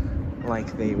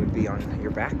 like they would be on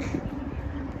your back.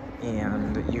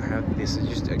 And you have, this is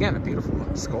just, again, a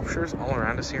beautiful sculptures all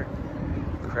around us here.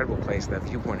 Incredible place, that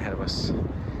viewpoint ahead of us.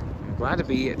 I'm glad to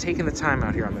be taking the time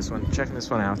out here on this one, checking this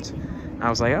one out. I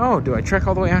was like, oh, do I trek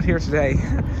all the way out here today?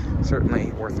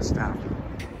 Certainly worth a stop.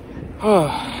 Oh,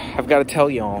 I've got to tell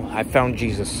y'all, I found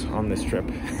Jesus on this trip.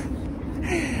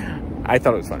 I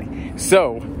thought it was funny.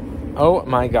 So, oh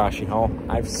my gosh, y'all,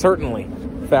 I've certainly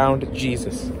found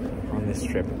Jesus on this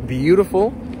trip.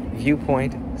 Beautiful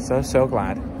viewpoint, so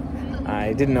glad.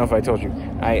 I didn't know if I told you.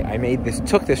 I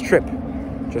took this trip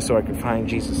just so I could find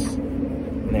Jesus.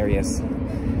 And there he is.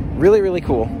 Really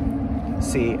cool.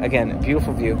 See, again,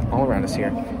 beautiful view all around us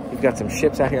here. We've got some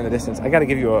ships out here in the distance. I got to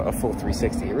give you a full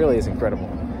 360. It really is incredible.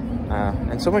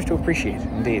 And so much to appreciate,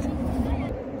 indeed.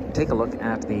 Take a look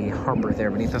at the harbor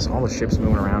there beneath us. All the ships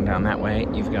moving around down that way.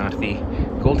 You've got the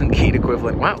Golden Gate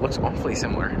equivalent. Wow, it looks awfully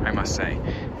similar, I must say.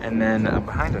 And then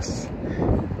behind us,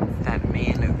 that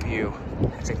main view.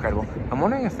 It's incredible. I'm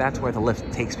wondering if that's where the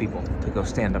lift takes people to go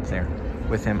stand up there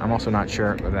with him. I'm also not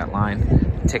sure of that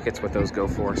line. Tickets, what those go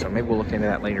for. So maybe we'll look into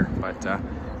that later. But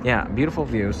yeah, beautiful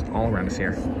views all around us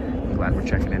here. I'm glad we're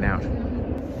checking it out.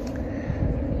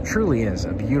 Truly is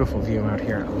a beautiful view out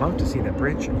here. I love to see that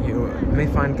bridge. You may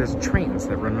find there's trains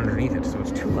that run underneath it, so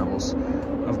it's 2 levels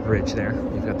of bridge there.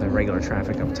 You've got the regular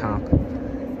traffic up top.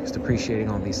 Just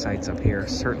appreciating all these sights up here.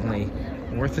 Certainly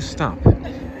worth a stop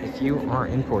if you are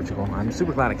in Portugal. I'm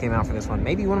super glad I came out for this one.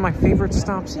 Maybe one of my favorite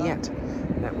stops yet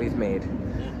that we've made.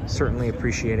 Certainly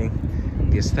appreciating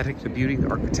the aesthetic, the beauty, the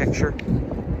architecture,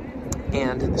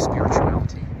 and the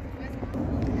spirituality.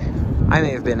 I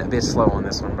may have been a bit slow on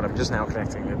this one, but I'm just now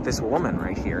connecting that this woman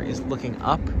right here is looking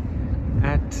up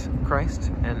at Christ,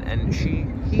 and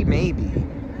he may be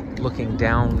looking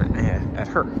down at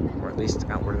her, or at least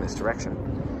outward in this direction,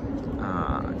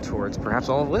 towards perhaps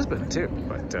all of Lisbon too.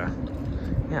 But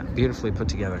yeah, beautifully put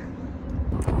together.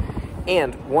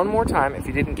 And one more time, if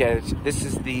you didn't get it, this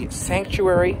is the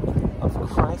Sanctuary of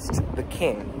Christ the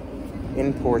King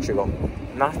in Portugal.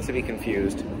 Not to be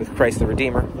confused with Christ the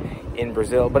Redeemer in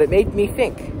Brazil, but it made me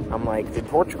think. I'm like, did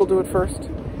Portugal do it first?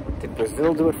 Did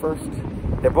Brazil do it first?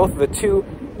 They're both the two,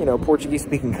 you know,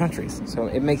 Portuguese-speaking countries, so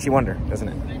it makes you wonder, doesn't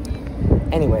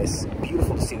it? Anyways,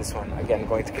 beautiful to see this one. Again,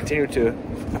 going to continue to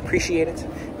appreciate it,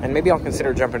 and maybe I'll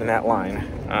consider jumping in that line.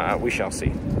 We shall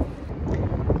see.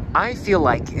 I feel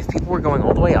like if people were going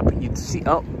all the way up, you'd see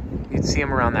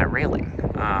them around that railing.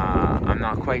 I'm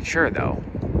not quite sure though.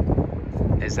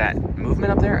 Is that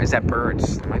movement up there? Is that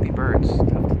birds? There might be birds.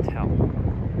 Tough to tell.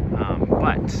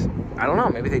 But I don't know.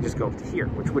 Maybe they just go up to here,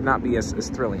 which would not be as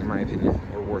thrilling in my opinion,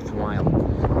 or worthwhile.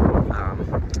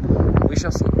 We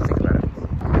shall see. Think about it.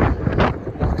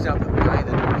 Walked up by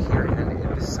the door here,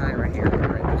 and this sign right here,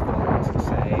 right? There's the to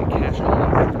say cash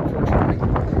only, unfortunately.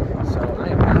 So I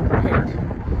am not prepared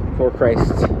for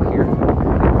Christ here,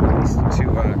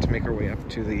 to make our way up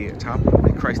to the top of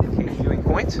the Christ the King viewing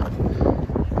point.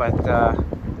 But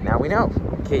now we know,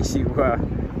 in case you were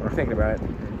thinking about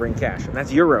it, bring cash. And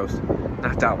that's euros,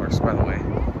 not dollars, by the way.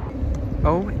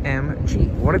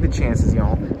 OMG, what are the chances,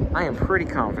 y'all? I am pretty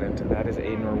confident that is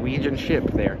a Norwegian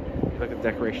ship there. Look at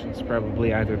the decorations,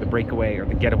 probably either the breakaway or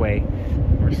the getaway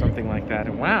or something like that.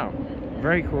 And wow,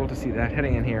 very cool to see that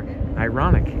heading in here.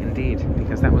 Ironic indeed,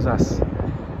 because that was us.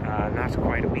 Not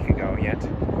quite a week ago yet,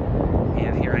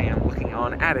 and here I am looking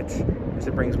on at it as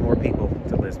it brings more people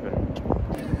to Lisbon.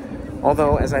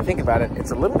 Although, as I think about it,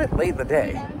 it's a little bit late in the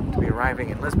day to be arriving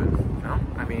in Lisbon. No?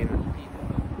 I mean,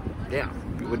 yeah,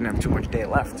 we wouldn't have too much day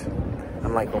left,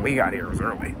 unlike when we got here, it was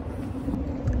early.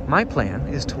 My plan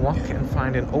is to walk and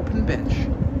find an open bench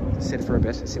to sit for a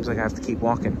bit. It seems like I have to keep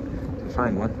walking to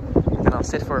find one. Then I'll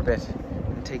sit for a bit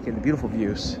and take in the beautiful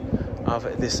views of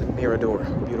this Mirador,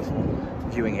 beautiful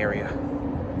viewing area,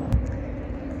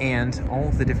 and all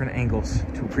of the different angles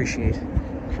to appreciate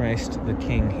Christ the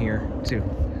King here too.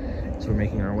 So we're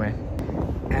making our way.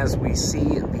 As we see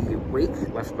the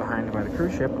wake left behind by the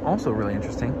cruise ship, also really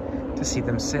interesting to see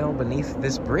them sail beneath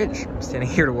this bridge. I'm standing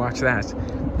here to watch that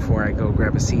before I go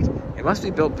grab a seat. It must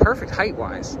be built perfect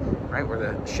height-wise, right, where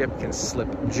the ship can slip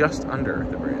just under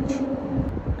the bridge.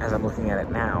 As I'm looking at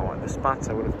it now, the spots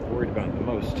I would have worried about the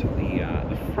most,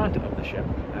 the front of the ship,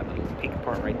 that little peak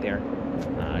part right there,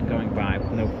 going by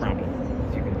with no problem,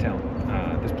 as you can tell.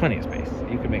 There's plenty of space.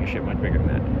 You could make a ship much bigger than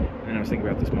that. And I was thinking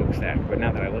about the smokestack, but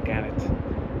now that I look at it,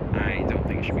 I don't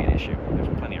think it should be an issue. There's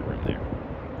plenty of room there.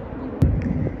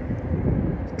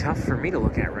 Tough for me to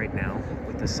look at right now,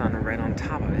 with the sun right on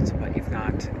top of it, but you've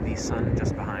got the sun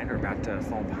just behind, or about to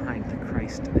fall behind the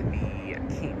Christ the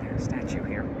King statue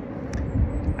here.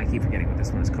 I keep forgetting what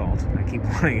this one is called. I keep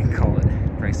wanting to call it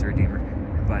Christ the Redeemer.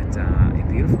 But a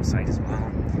beautiful sight as well.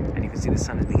 And you can see the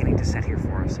sun is beginning to set here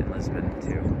for us in Lisbon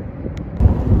too.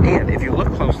 And if you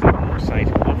look closely at one more sight,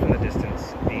 off in the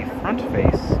distance, the front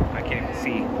face, I can't even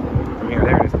see from here,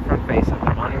 there it is, the front face of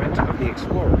the Monument of the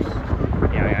Explorers.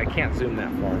 Yeah, I can't zoom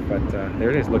that far, but there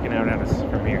it is looking out at us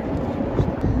from here.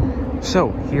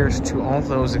 So here's to all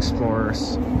those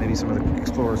explorers, maybe some of the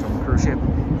explorers on the cruise ship,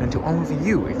 and to all of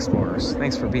you explorers,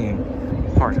 thanks for being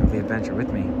part of the adventure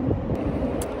with me.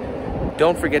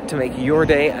 Don't forget to make your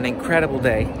day an incredible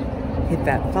day. Hit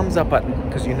that thumbs up button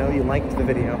because you know you liked the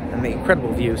video and the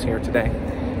incredible views here today.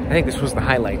 I think this was the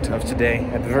highlight of today,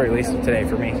 at the very least of today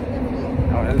for me.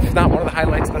 If not one of the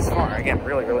highlights thus far. Again,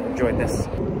 really, really enjoyed this.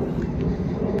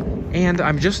 And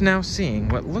I'm just now seeing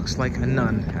what looks like a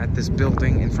nun at this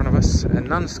building in front of us. A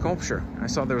nun sculpture. I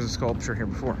saw there was a sculpture here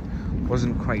before.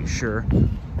 Wasn't quite sure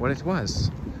what it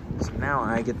was. So now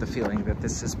I get the feeling that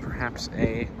this is perhaps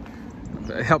a...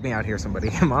 Help me out here, somebody.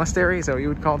 A monastery? Is that what you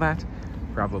would call that?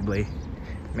 Probably.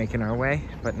 Making our way.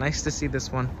 But nice to see this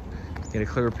one. Get a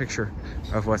clearer picture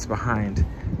of what's behind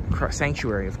the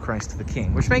Sanctuary of Christ the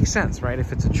King. Which makes sense, right?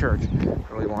 If it's a church,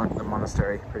 probably want the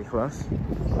monastery pretty close.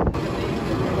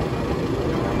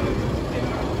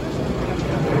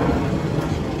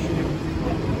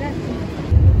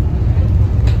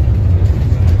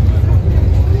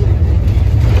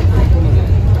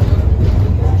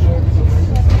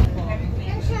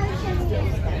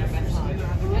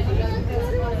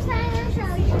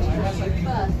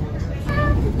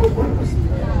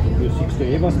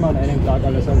 Was man an einem Tag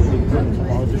alles erledigen kann.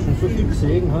 Das ist schon so viel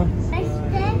gesehen, ha? Die ist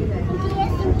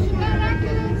im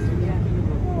Kindergarten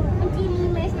und die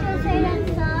möchte uns dann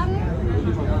sagen,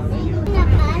 ein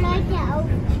paar Leute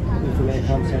aufschauen. Vielleicht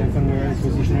haben sie einfach nur, wo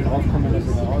sie schnell draufkommen, dass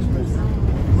sie da raus müssen.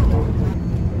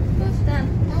 Was dann?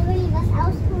 Dann will ich was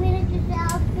ausprobieren, das wird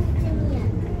auch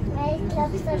funktionieren. Weil ich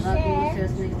glaube, so schön. Das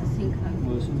ist nicht das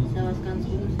hinkriegen. Da was ganz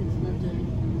gut ist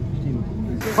natürlich.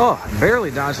 15. Oh,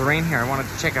 barely dodged the rain here. I wanted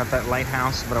to check out that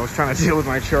lighthouse, but I was trying to deal with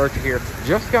my charger here.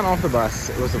 Just got off the bus.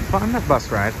 It was a fun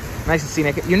bus ride. Nice and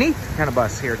scenic. Unique kind of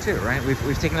bus here too, right?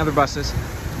 We've taken other buses.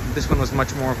 This one was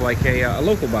much more of like a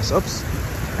local bus. Oops.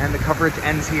 And the coverage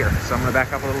ends here. So I'm gonna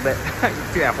back up a little bit. You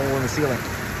can see that hole in the ceiling.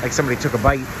 Like somebody took a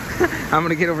bite. I'm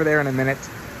gonna get over there in a minute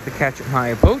to catch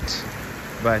my boat.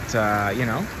 But, you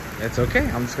know, it's okay.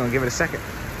 I'm just gonna give it a second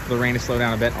for the rain to slow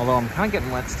down a bit. Although I'm kind of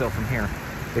getting wet still from here.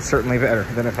 It's certainly better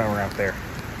than if I were out there.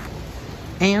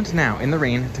 And now, in the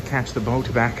rain, to catch the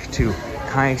boat back to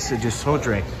Kissimmee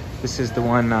Florida. This is the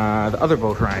one, the other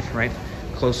boat ride, right?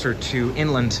 Closer to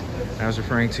inland I was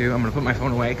referring to. I'm gonna put my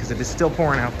phone away because it is still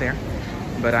pouring out there.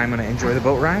 But I'm gonna enjoy the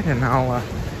boat ride, and I'll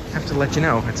have to let you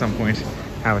know at some point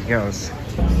how it goes.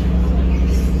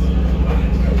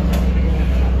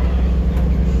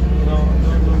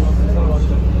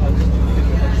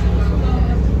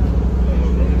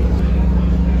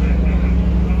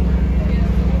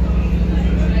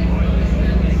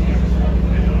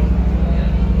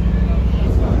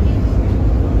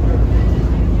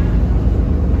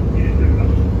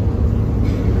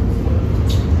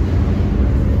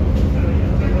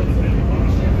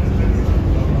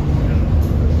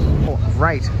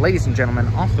 Right, ladies and gentlemen,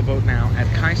 off the boat now at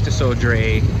Kissimmee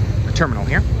Florida terminal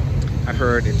here. I've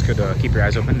heard it's good to keep your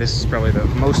eyes open. This is probably the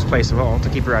most place of all to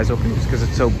keep your eyes open just because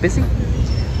it's so busy.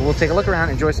 But we'll take a look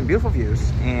around, enjoy some beautiful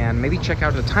views, and maybe check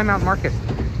out the Timeout Market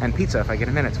and pizza if I get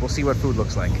a minute. We'll see what food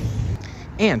looks like.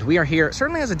 And we are here,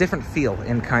 certainly has a different feel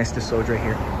in Kissimmee Florida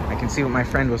here. I can see what my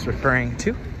friend was referring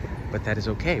to, but that is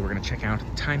okay. We're gonna check out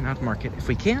the Timeout Market if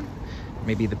we can,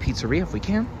 maybe the pizzeria if we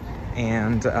can,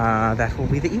 and that will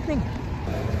be the evening.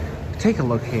 Take a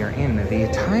look here in the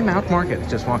Timeout Market.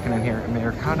 Just walking in here,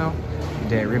 Mercado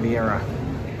de Riviera.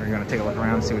 We're gonna take a look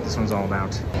around and see what this one's all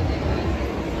about.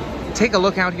 Take a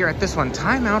look out here at this one,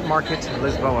 Timeout Market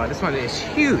Lisbon. This one is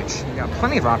huge. We've got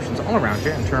plenty of options all around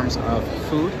here in terms of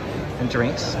food and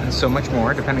drinks and so much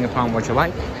more, depending upon what you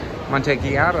like.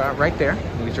 Mantequilla right there.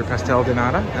 You get your pastel de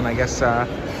nata, and I guess, yeah,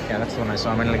 that's the one I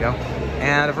saw a minute ago.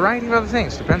 And a variety of other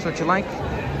things. Depends what you like,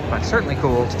 but certainly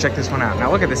cool to check this one out.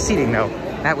 Now look at the seating though.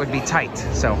 That would be tight.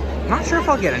 So, not sure if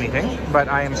I'll get anything, but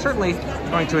I am certainly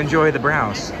going to enjoy the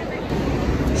browse.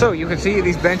 So you can see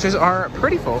these benches are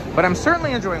pretty full, but I'm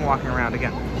certainly enjoying walking around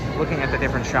again, looking at the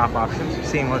different shop options,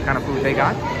 seeing what kind of food they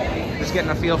got, just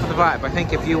getting a feel for the vibe. I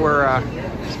think if you were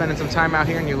spending some time out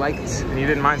here and you liked, and you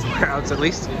didn't mind some crowds at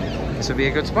least, this would be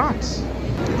a good spot.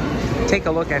 Take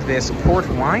a look at this port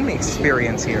wine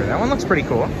experience here. That one looks pretty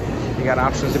cool. You got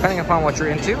options depending upon what you're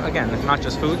into. Again, not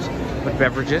just foods, but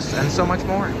beverages and so much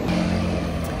more.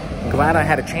 I'm glad I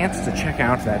had a chance to check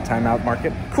out that Timeout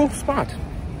Market. Cool spot.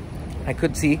 I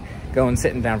could see going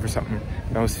sitting down for something,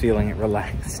 but I was feeling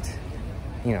relaxed.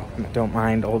 You know, don't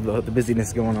mind all the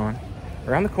busyness going on.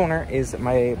 Around the corner is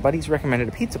my buddy's recommended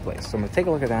a pizza place, so I'm gonna take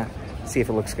a look at that, see if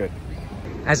it looks good.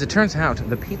 As it turns out,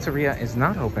 the pizzeria is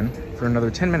not open for another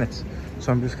 10 minutes.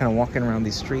 So I'm just kind of walking around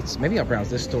these streets. Maybe I'll browse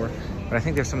this store, but I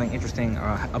think there's something interesting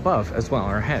above as well,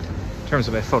 or ahead, in terms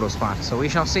of a photo spot. So we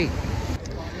shall see.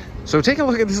 So take a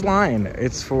look at this line.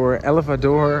 It's for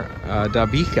Elevador da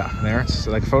Bica. There, it's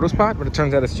like a photo spot, but it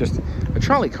turns out it's just a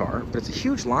trolley car, but it's a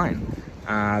huge line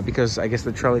because I guess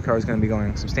the trolley car is going to be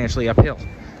going substantially uphill.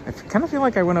 I kind of feel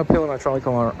like I went uphill in a trolley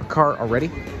car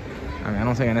already. I mean, I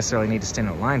don't think I necessarily need to stand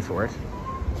in line for it,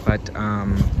 but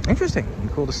interesting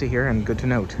and cool to see here and good to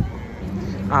note.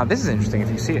 This is interesting. If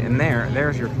you see it in there,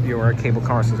 there's your cable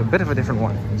car. So it's a bit of a different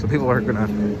one. So people are gonna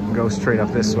go straight up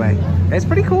this way. It's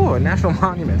pretty cool. A national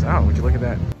monument. Oh, would you look at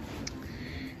that?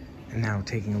 And now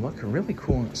taking a look, a really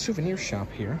cool souvenir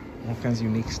shop here. All kinds of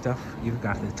unique stuff. You've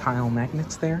got the tile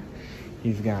magnets there.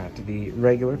 You've got the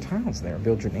regular tiles there.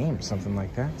 Build your name, something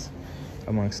like that,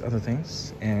 amongst other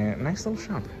things. And a nice little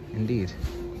shop, indeed.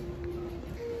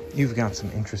 You've got some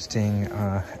interesting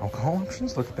alcohol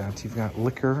options. Look at that. You've got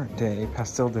liquor de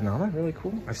pastel de nata. Really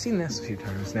cool. I've seen this a few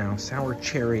times now. Sour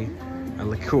cherry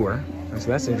liqueur. So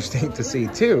that's interesting to see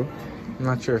too. I'm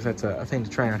not sure if that's a thing to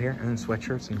try out here. And then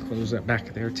sweatshirts and clothes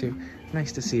back there too.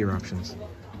 Nice to see your options.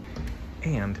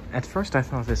 And at first I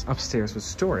thought this upstairs was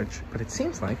storage, but it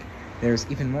seems like there's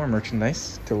even more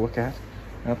merchandise to look at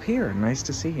up here. Nice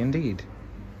to see indeed.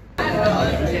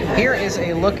 Here is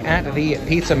a look at the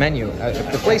pizza menu.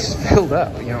 The place is filled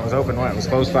up. You know, it was open, what? It was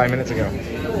closed 5 minutes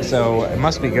ago. So it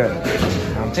must be good.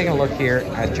 I'm taking a look here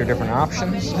at your different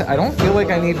options. I don't feel like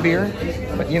I need beer,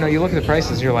 but you know, you look at the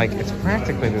prices, you're like, it's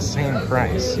practically the same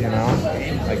price, you know?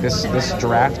 Like this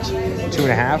draft,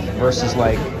 2.5 versus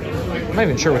like, I'm not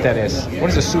even sure what that is. What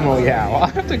is a sumo yao? I'll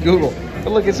have to Google.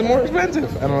 But look, it's more expensive.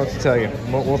 I don't know what to tell you.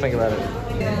 We'll think about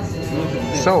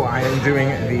it. So I am doing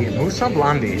the Moussa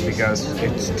Blondie because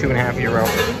it's €2.5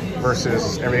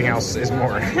 versus everything else is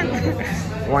more.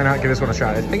 Why not give this one a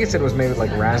shot? I think it said it was made with like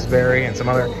raspberry and some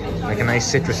other like a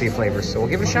nice citrusy flavor. So we'll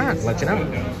give it a shot, let you know.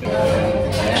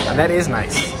 And that is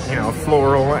nice, you know,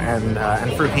 floral and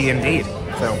fruity indeed.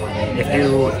 So if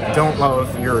you don't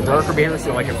love your darker beers,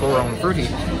 you like it floral and fruity,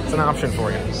 it's an option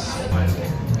for you.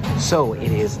 So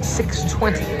it is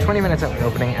 6:20, 20 minutes after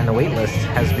opening, and the wait list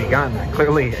has begun.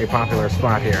 Clearly a popular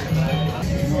spot here.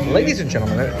 Ladies and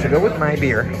gentlemen, to go with my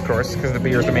beer, of course, because the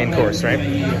beer is the main course, right?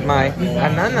 My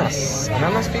ananas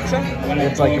pizza.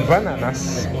 It's like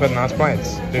bananas, but not quite,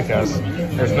 because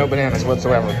there's no bananas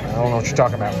whatsoever. I don't know what you're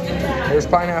talking about. There's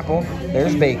pineapple,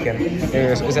 there's bacon,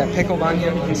 is that pickled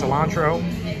onion and cilantro?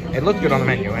 It looked good on the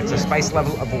menu. It's a spice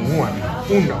level of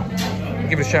 1.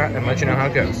 Give it a shot and let you know how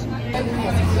it goes.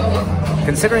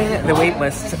 Considering the wait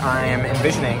list I am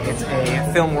envisioning, it's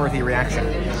a film-worthy reaction.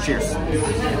 Cheers.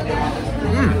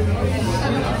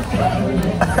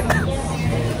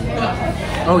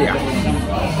 Oh yeah,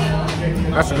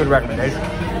 that's a good recommendation.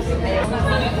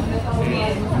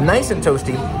 Nice and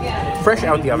toasty, fresh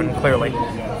out the oven, clearly.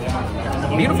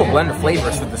 Beautiful blend of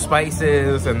flavors with the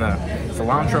spices and the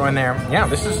cilantro in there. Yeah,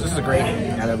 this is a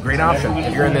great option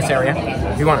if you're in this area.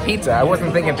 If you want a pizza, I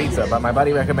wasn't thinking pizza, but my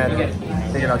buddy recommended it.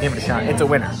 Figured I'll give it a shot. It's a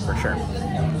winner for sure.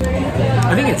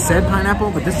 I think it said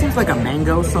pineapple, but this seems like a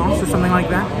mango sauce or something like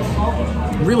that.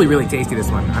 Really, really tasty,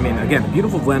 this one. I mean, again,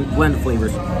 beautiful blend of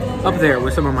flavors. Up there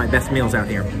with some of my best meals out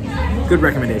here. Good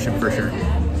recommendation for sure.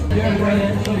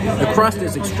 The crust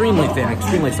is extremely thin,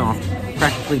 extremely soft.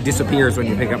 Practically disappears when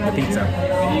you pick up the pizza.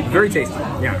 Very tasty.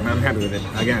 Yeah, I'm happy with it.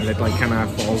 Again, it like kind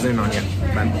of falls in on you.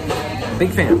 But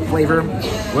big fan. Flavor,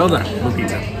 well done. Blue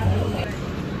pizza.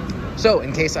 So,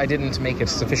 in case I didn't make it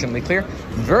sufficiently clear,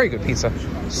 very good pizza.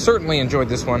 Certainly enjoyed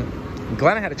this one. I'm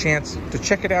glad I had a chance to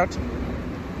check it out.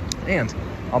 And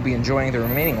I'll be enjoying the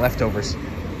remaining leftovers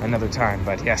another time.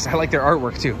 But yes, I like their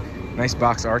artwork too. Nice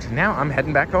box art. Now I'm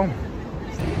heading back home.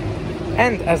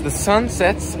 And as the sun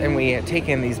sets and we take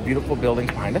in these beautiful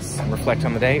buildings behind us and reflect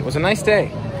on the day, it was a nice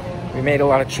day. We made a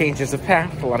lot of changes of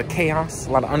path, a lot of chaos, a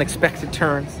lot of unexpected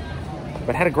turns,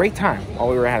 but had a great time while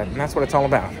we were at it. And that's what it's all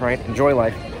about, right? Enjoy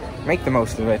life, make the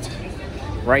most of it.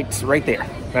 Right there.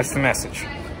 That's the message.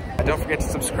 Don't forget to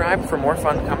subscribe for more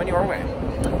fun coming your way.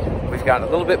 We've got a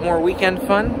little bit more weekend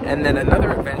fun and then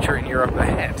another adventure in Europe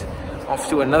ahead. Off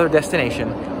to another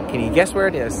destination. Can you guess where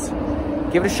it is?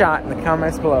 Give it a shot in the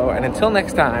comments below, and until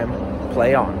next time,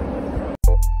 play on.